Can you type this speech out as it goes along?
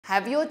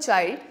Have your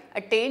child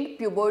attained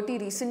puberty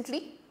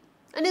recently?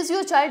 And is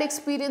your child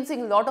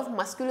experiencing a lot of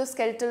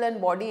musculoskeletal and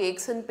body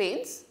aches and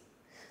pains?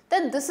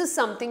 Then this is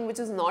something which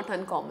is not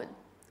uncommon.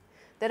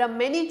 There are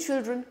many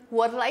children who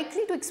are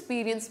likely to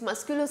experience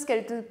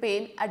musculoskeletal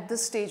pain at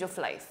this stage of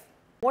life.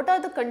 What are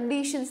the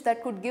conditions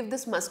that could give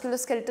this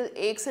musculoskeletal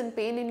aches and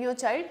pain in your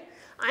child?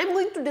 I am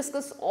going to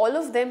discuss all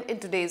of them in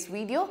today's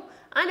video,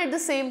 and at the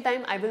same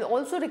time I will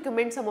also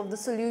recommend some of the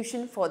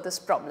solution for this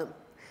problem.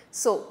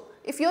 So,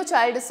 if your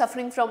child is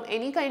suffering from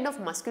any kind of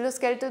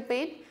musculoskeletal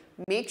pain,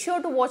 make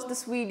sure to watch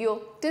this video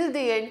till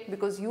the end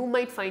because you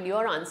might find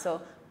your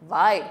answer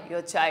why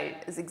your child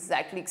is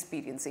exactly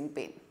experiencing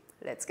pain.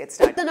 Let's get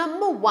started. The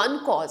number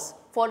one cause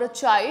for a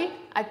child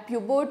at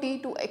puberty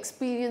to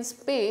experience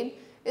pain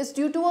is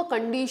due to a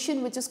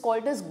condition which is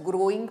called as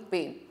growing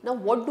pain. Now,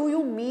 what do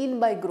you mean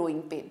by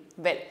growing pain?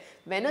 Well,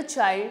 when a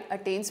child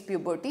attains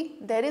puberty,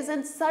 there is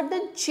a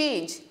sudden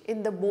change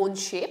in the bone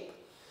shape,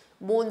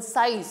 bone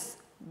size,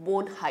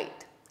 bone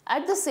height.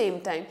 At the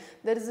same time,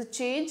 there is a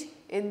change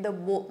in the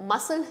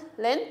muscle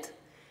length,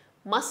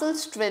 muscle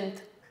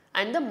strength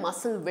and the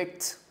muscle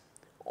width.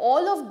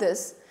 All of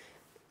this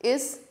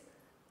is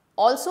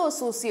also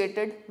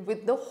associated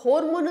with the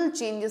hormonal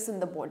changes in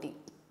the body.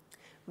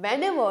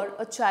 Whenever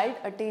a child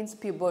attains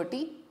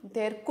puberty,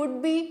 there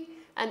could be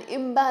an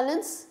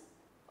imbalance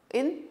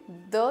in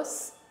the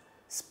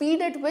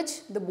speed at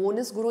which the bone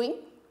is growing,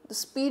 the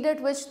speed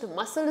at which the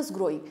muscle is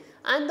growing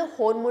and the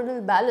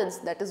hormonal balance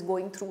that is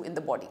going through in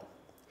the body.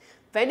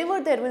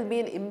 Whenever there will be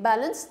an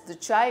imbalance, the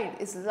child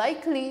is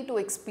likely to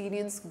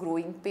experience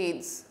growing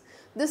pains.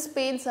 These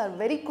pains are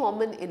very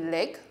common in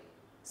leg,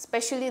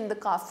 especially in the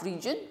calf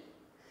region,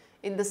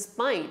 in the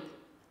spine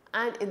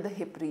and in the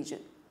hip region.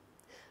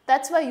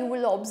 That's why you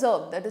will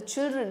observe that the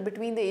children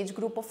between the age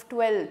group of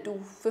 12 to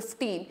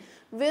 15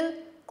 will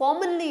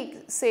commonly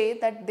say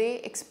that they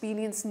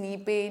experience knee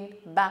pain,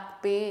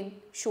 back pain,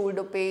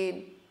 shoulder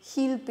pain,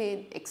 heel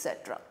pain,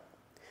 etc.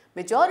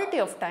 Majority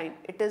of time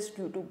it is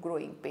due to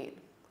growing pain.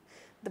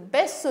 The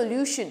best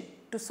solution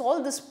to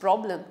solve this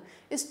problem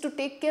is to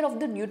take care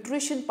of the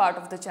nutrition part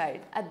of the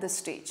child at this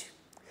stage.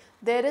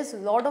 There is a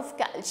lot of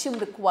calcium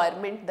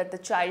requirement that the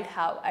child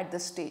have at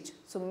this stage.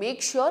 So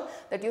make sure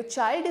that your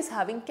child is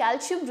having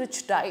calcium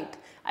rich diet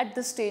at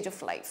this stage of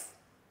life.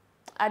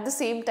 At the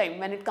same time,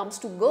 when it comes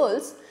to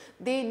girls,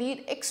 they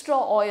need extra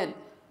iron.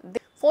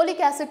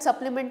 Folic acid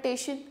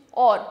supplementation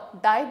or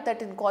diet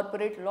that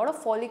incorporate a lot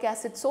of folic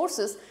acid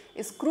sources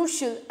is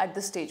crucial at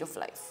this stage of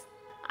life.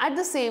 At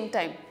the same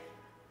time,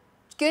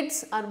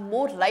 kids are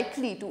more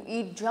likely to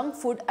eat junk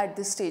food at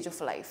this stage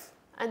of life.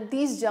 And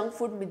these junk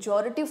food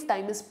majority of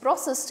time is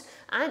processed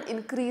and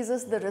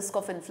increases the risk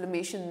of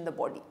inflammation in the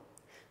body.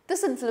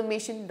 This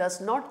inflammation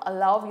does not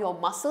allow your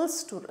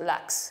muscles to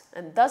relax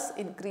and thus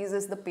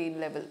increases the pain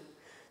level.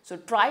 So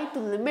try to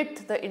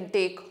limit the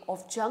intake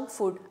of junk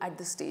food at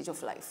this stage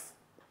of life.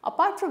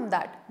 Apart from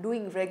that,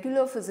 doing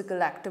regular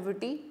physical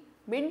activity,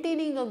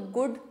 maintaining a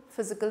good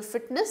physical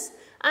fitness,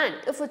 and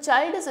if a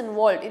child is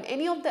involved in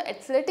any of the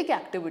athletic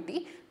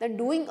activity, then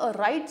doing a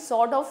right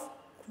sort of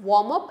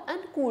warm up and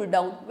cool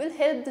down will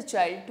help the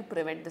child to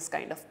prevent this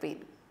kind of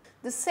pain.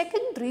 The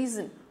second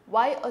reason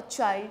why a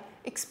child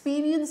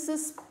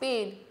experiences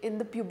pain in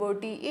the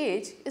puberty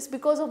age is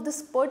because of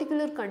this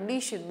particular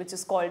condition which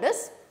is called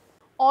as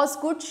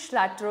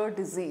Osgood-Schlatter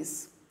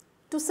disease.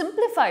 To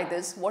simplify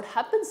this, what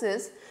happens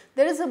is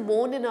there is a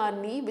bone in our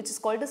knee which is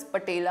called as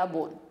patella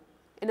bone.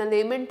 In a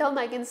layman term,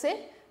 I can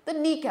say the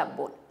kneecap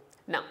bone.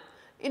 Now,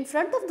 in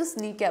front of this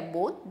kneecap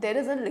bone, there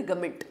is a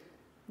ligament,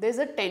 there is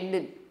a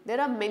tendon, there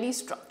are many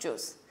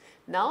structures.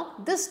 Now,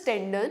 this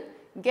tendon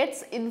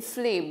gets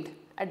inflamed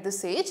at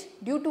this age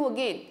due to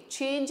again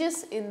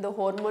changes in the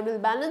hormonal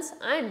balance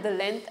and the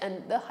length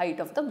and the height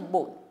of the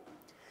bone.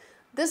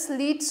 This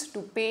leads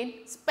to pain,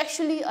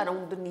 especially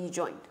around the knee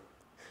joint.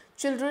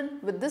 Children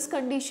with this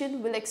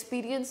condition will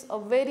experience a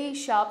very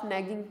sharp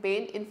nagging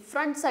pain in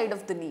front side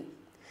of the knee,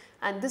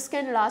 and this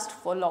can last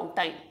for a long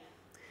time.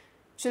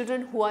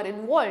 Children who are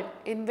involved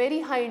in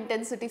very high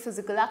intensity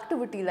physical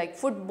activity like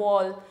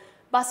football,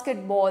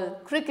 basketball,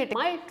 cricket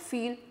might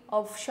feel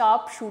a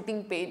sharp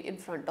shooting pain in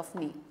front of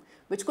knee,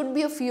 which could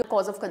be a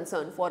cause of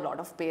concern for a lot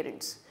of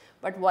parents.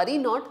 But worry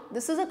not,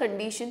 this is a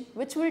condition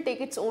which will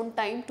take its own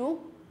time to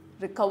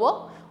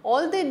recover.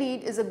 All they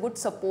need is a good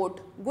support,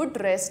 good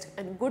rest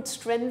and good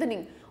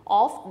strengthening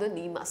of the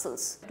knee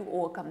muscles to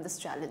overcome this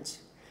challenge.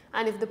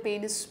 And if the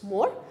pain is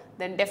more,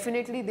 then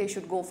definitely they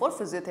should go for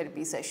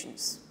physiotherapy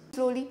sessions.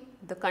 Slowly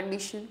the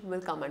condition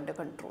will come under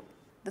control.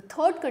 The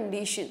third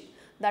condition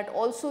that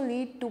also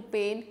lead to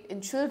pain in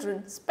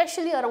children,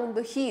 especially around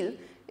the heel,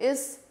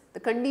 is the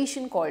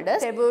condition called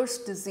as Sever's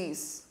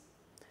disease.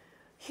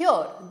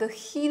 Here the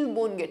heel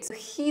bone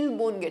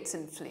gets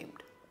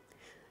inflamed.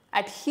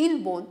 At heel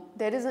bone,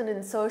 there is an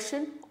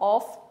insertion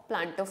of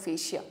plantar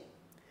fascia.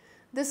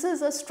 This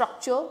is a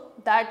structure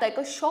that like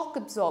a shock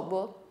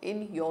absorber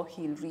in your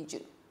heel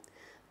region.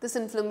 This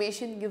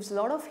inflammation gives a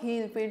lot of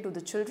heel pain to the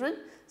children,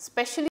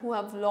 especially who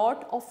have a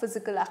lot of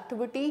physical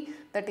activity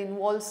that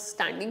involves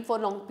standing for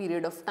a long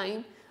period of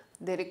time,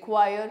 They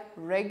require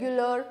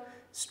regular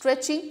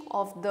stretching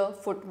of the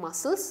foot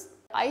muscles,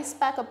 ice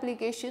pack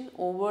application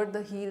over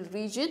the heel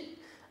region,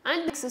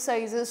 and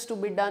exercises to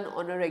be done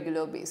on a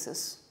regular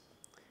basis.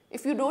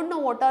 If you don't know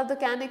what are the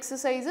can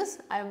exercises,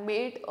 I have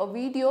made a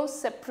video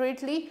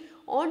separately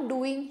on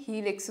doing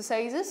heel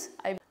exercises.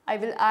 I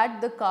will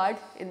add the card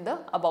in the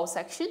above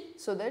section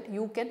so that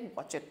you can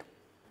watch it.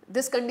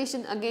 This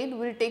condition again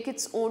will take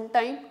its own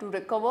time to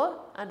recover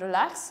and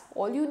relax.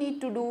 All you need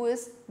to do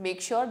is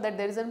make sure that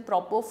there is a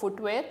proper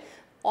footwear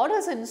or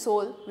a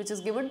insole which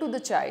is given to the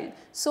child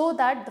so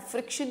that the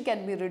friction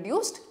can be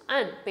reduced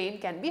and pain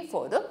can be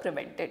further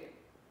prevented.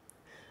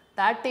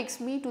 That takes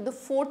me to the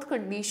fourth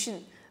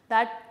condition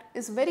that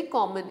is very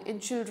common in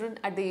children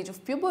at the age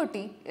of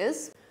puberty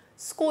is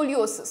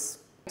scoliosis.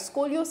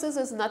 Scoliosis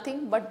is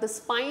nothing but the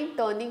spine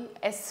turning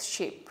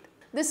S-shaped.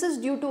 This is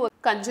due to a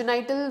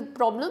congenital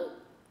problem,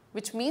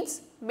 which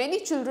means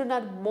many children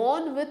are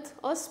born with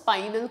a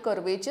spinal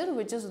curvature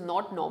which is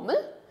not normal,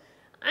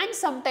 and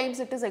sometimes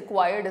it is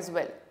acquired as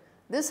well.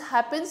 This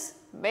happens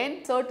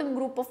when certain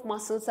group of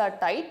muscles are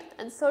tight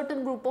and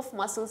certain group of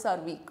muscles are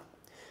weak.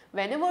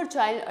 Whenever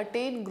child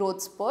attain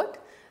growth spurt,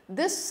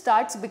 this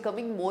starts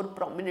becoming more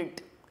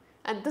prominent,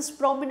 and this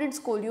prominent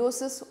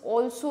scoliosis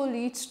also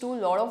leads to a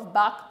lot of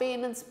back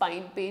pain and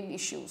spine pain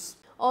issues.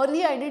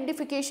 Early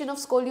identification of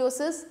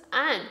scoliosis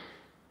and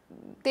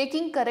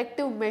taking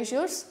corrective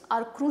measures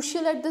are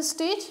crucial at this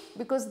stage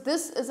because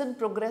this is a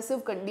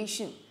progressive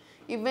condition.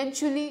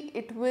 Eventually,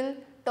 it will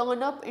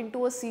turn up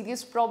into a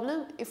serious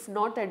problem if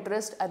not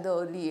addressed at the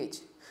early age.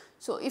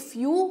 So, if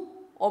you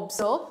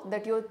observe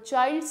that your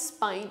child's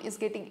spine is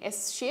getting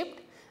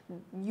S-shaped,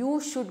 you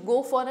should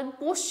go for a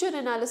posture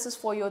analysis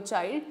for your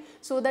child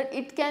so that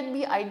it can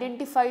be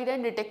identified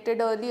and detected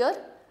earlier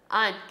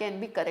and can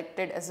be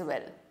corrected as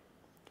well.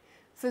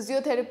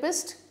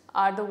 Physiotherapists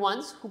are the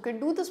ones who can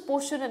do this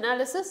posture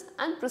analysis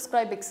and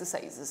prescribe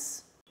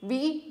exercises.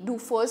 We do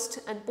first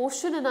a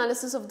posture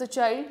analysis of the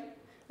child,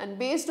 and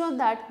based on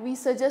that we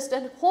suggest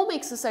a home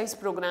exercise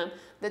program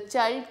the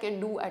child can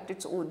do at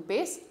its own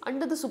pace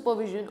under the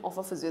supervision of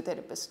a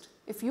physiotherapist.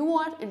 If you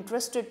are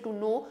interested to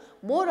know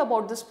more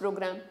about this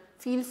program,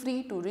 feel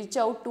free to reach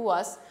out to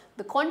us.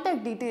 The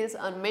contact details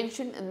are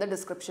mentioned in the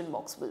description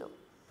box below.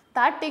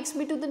 That takes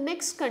me to the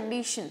next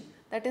condition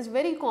that is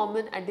very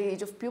common at the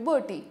age of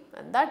puberty,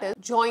 and that is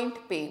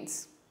joint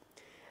pains.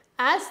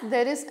 As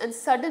there is a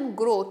sudden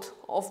growth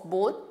of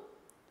bone,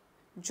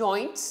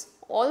 joints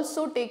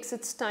also takes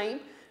its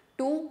time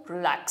to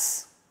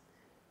relax.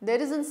 There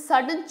is a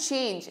sudden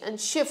change and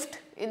shift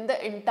in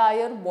the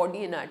entire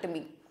body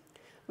anatomy,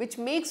 which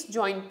makes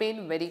joint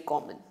pain very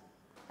common.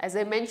 As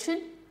I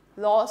mentioned,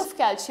 loss of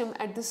calcium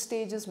at this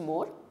stage is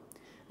more,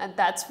 and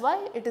that's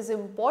why it is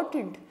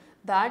important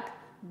that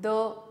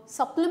the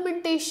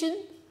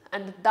supplementation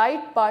and the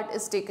diet part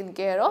is taken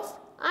care of,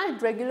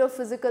 and regular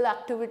physical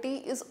activity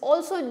is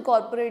also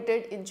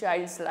incorporated in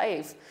child's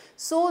life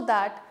so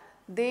that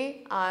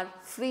they are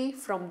free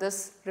from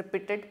this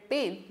repeated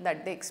pain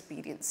that they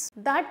experience.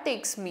 That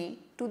takes me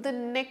to the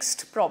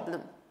next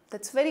problem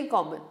that's very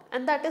common,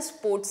 and that is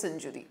sports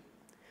injury.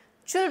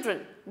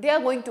 Children, they are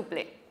going to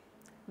play,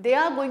 they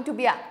are going to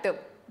be active,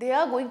 they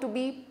are going to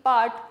be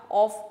part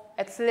of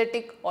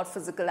athletic or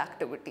physical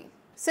activity.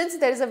 Since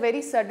there is a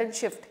very sudden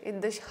shift in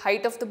the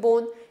height of the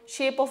bone,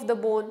 shape of the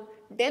bone,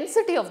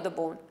 density of the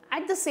bone,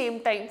 at the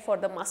same time for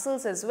the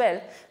muscles as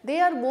well, they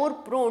are more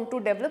prone to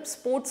develop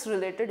sports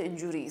related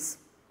injuries.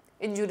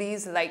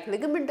 Injuries like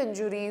ligament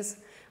injuries,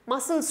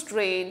 muscle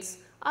strains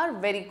are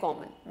very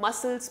common.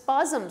 Muscle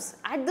spasms,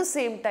 at the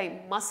same time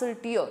muscle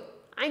tear,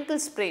 ankle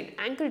sprain,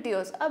 ankle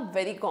tears are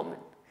very common.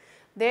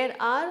 There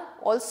are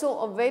also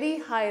a very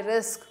high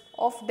risk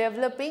of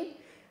developing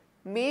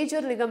major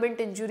ligament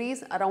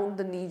injuries around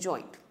the knee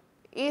joint,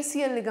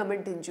 ACL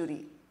ligament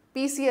injury,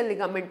 PCL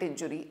ligament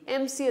injury,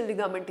 MCL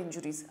ligament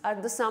injuries are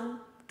the some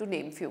to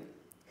name few.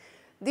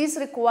 These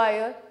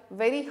require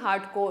very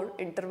hardcore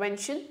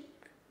intervention,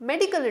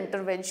 medical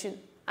intervention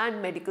and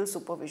medical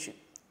supervision.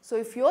 So,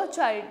 if your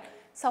child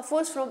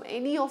suffers from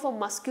any of a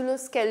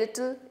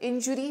musculoskeletal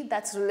injury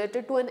that's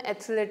related to an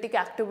athletic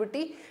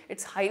activity,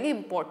 it's highly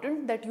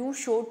important that you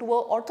show to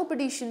an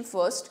orthopedician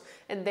first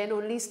and then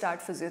only start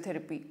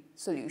physiotherapy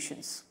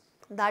solutions.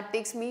 That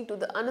takes me to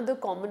the another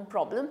common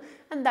problem,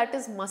 and that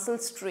is muscle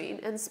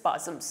strain and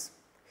spasms.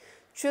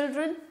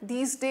 Children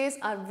these days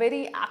are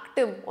very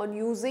active on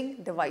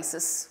using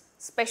devices,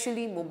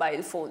 especially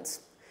mobile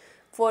phones,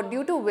 for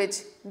due to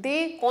which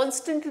they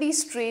constantly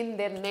strain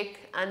their neck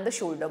and the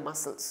shoulder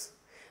muscles,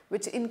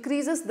 which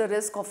increases the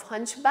risk of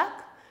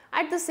hunchback,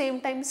 at the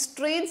same time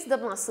strains the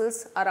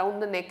muscles around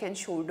the neck and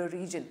shoulder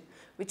region,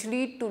 which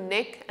lead to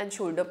neck and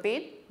shoulder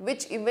pain,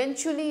 which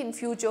eventually in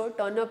future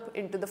turn up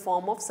into the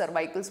form of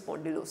cervical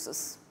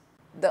spondylosis.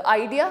 The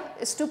idea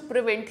is to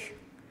prevent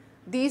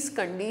these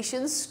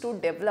conditions to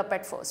develop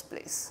at first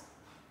place.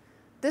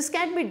 This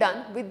can be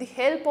done with the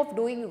help of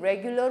doing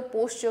regular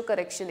posture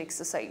correction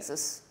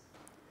exercises.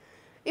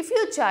 If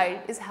your child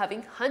is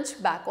having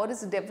hunchback or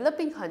is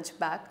developing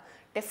hunchback,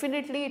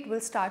 definitely it will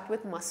start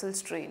with muscle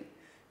strain.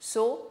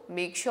 So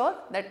make sure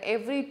that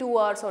every 2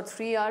 hours or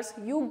 3 hours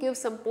you give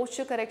some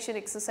posture correction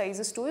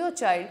exercises to your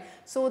child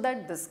so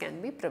that this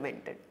can be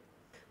prevented.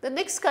 The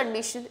next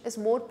condition is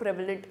more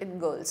prevalent in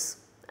girls,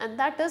 and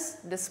that is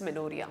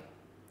dysmenorrhea.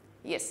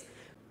 Yes,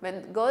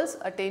 when girls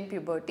attain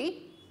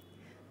puberty,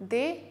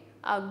 they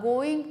are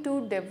going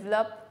to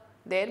develop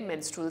their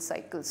menstrual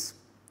cycles.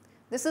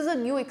 This is a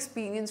new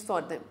experience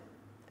for them,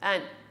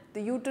 and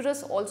the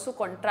uterus also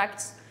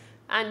contracts,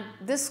 and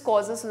this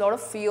causes a lot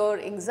of fear,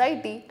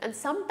 anxiety, and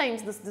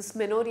sometimes this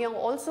dysmenorrhea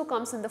also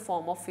comes in the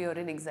form of fear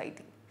and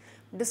anxiety.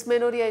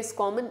 Dysmenorrhea is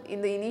common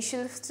in the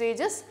initial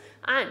stages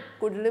and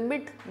could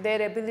limit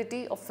their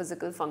ability of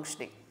physical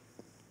functioning.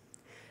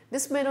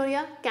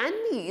 Dysmenorrhea can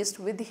be eased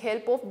with the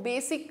help of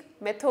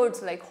basic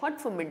methods like hot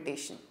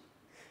fermentation,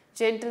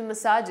 gentle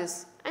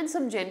massages, and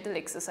some gentle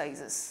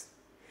exercises.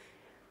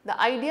 The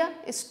idea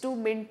is to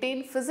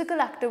maintain physical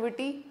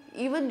activity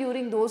even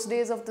during those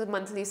days of the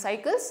monthly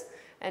cycles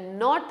and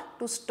not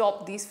to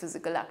stop these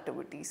physical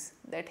activities.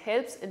 That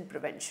helps in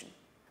prevention.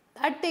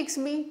 That takes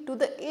me to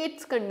the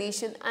 8th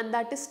condition, and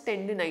that is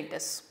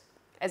tendinitis.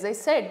 As I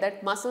said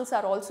that muscles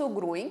are also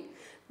growing,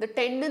 the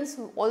tendons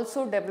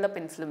also develop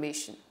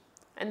inflammation,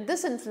 and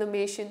this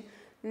inflammation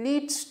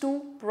leads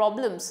to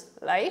problems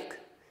like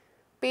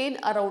pain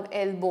around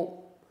elbow,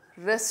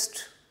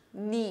 wrist,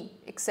 knee,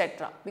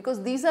 etc.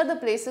 because these are the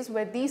places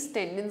where these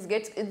tendons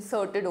gets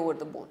inserted over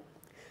the bone.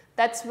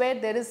 That's where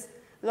there is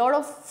a lot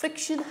of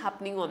friction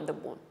happening on the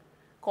bone,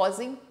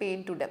 causing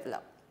pain to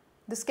develop.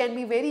 This can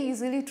be very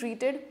easily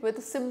treated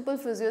with simple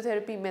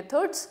physiotherapy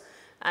methods,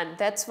 and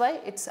that's why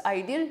it's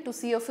ideal to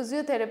see a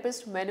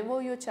physiotherapist whenever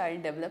your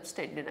child develops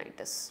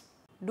tendinitis.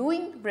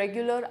 Doing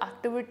regular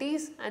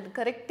activities and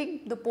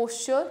correcting the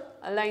posture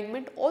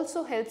alignment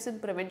also helps in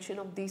prevention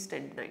of these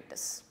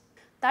tendinitis.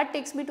 That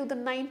takes me to the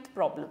 9th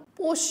problem,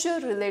 posture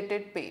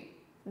related pain.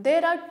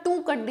 There are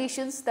 2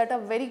 conditions that are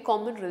very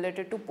common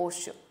related to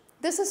posture.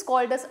 This is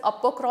called as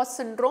upper cross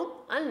syndrome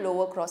and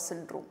lower cross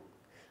syndrome.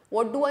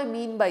 What do I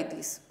mean by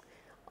these?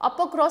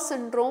 Upper cross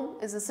syndrome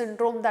is a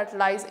syndrome that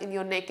lies in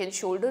your neck and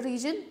shoulder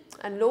region,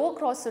 and lower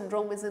cross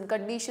syndrome is a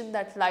condition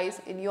that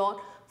lies in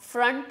your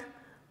front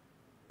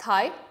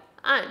thigh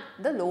and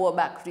the lower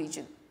back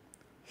region.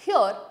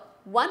 Here,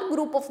 one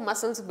group of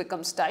muscles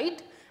becomes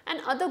tight and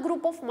other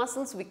group of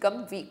muscles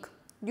become weak.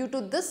 Due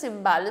to this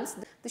imbalance,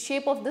 the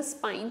shape of the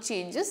spine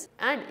changes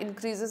and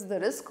increases the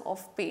risk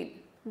of pain.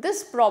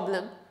 This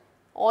problem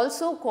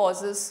also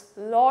causes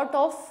lot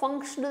of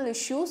functional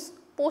issues,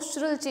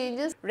 postural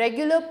changes.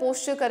 Regular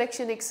posture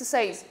correction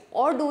exercise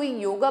or doing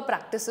yoga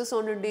practices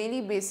on a daily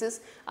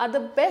basis are the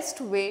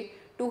best way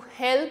to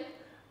help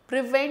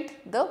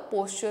prevent the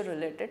posture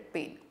related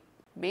pain.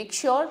 Make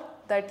sure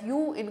that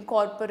you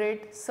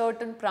incorporate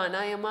certain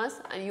pranayamas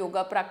and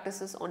yoga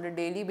practices on a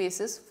daily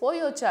basis for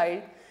your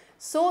child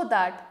so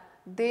that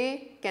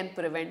they can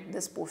prevent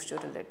this posture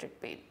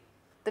related pain.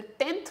 The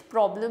 10th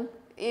problem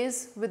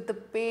is with the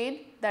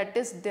pain that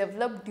is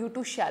developed due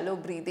to shallow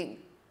breathing.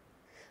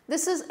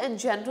 This is a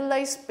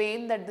generalized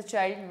pain that the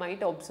child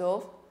might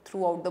observe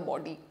throughout the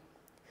body.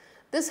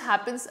 This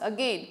happens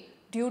again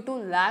due to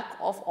lack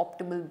of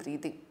optimal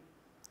breathing.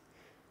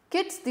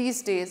 Kids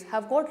these days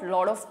have got a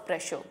lot of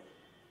pressure.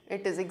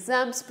 It is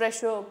exams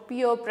pressure,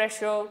 peer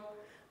pressure,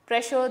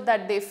 pressure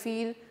that they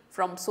feel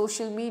from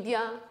social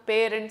media,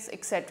 parents,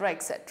 etc.,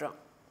 etc.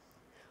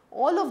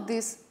 All of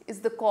this is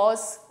the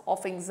cause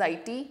of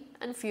anxiety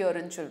and fear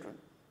in children.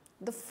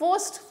 The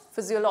first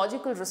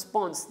physiological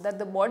response that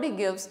the body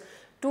gives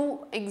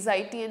to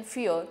anxiety and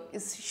fear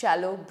is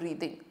shallow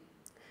breathing.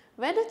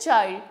 When a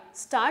child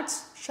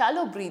starts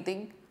shallow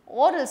breathing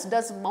or else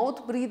does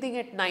mouth breathing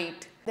at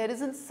night, there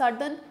is a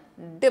sudden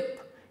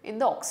dip in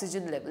the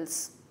oxygen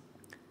levels.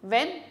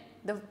 When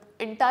the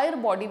entire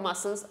body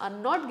muscles are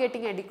not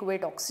getting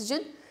adequate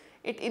oxygen,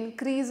 it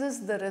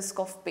increases the risk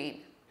of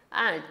pain.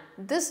 And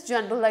this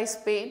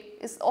generalized pain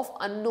is of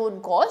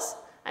unknown cause,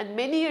 and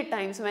many a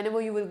times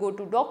whenever you will go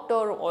to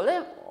doctor or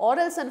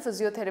else a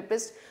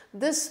physiotherapist,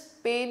 this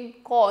pain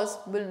cause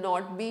will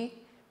not be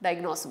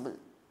diagnosable.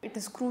 It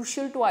is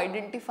crucial to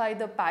identify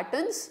the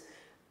patterns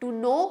to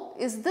know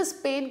is this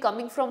pain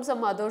coming from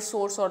some other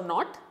source or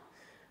not,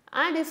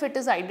 and if it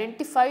is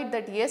identified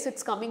that yes, it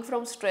is coming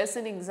from stress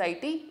and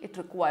anxiety, it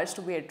requires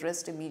to be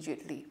addressed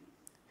immediately.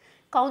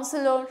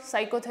 Counselor,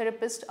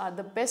 psychotherapists are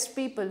the best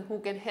people who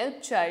can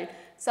help child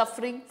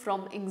suffering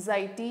from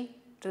anxiety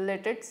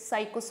related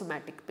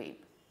psychosomatic pain.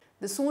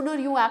 The sooner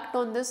you act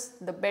on this,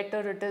 the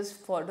better it is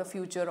for the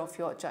future of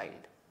your child.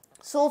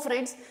 So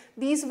friends,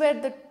 these were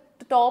the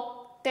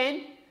top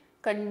 10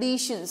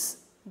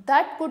 conditions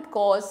that could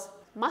cause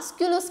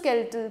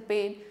musculoskeletal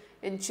pain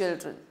in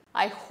children.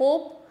 I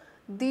hope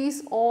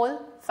these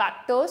all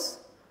factors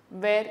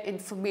were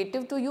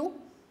informative to you.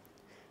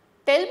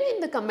 Tell me in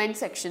the comment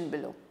section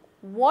below,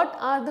 what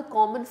are the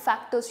common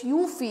factors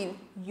you feel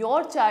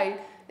your child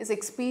is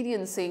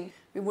experiencing?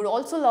 We would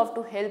also love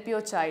to help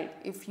your child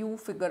if you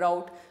figure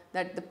out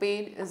that the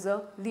pain is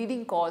a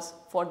leading cause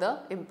for the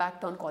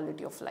impact on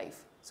quality of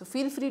life. So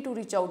feel free to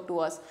reach out to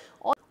us,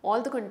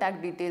 All the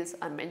contact details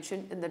are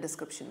mentioned in the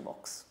description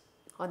box.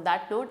 On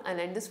that note, I'll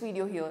end this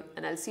video here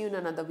and I'll see you in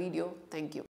another video. Thank you.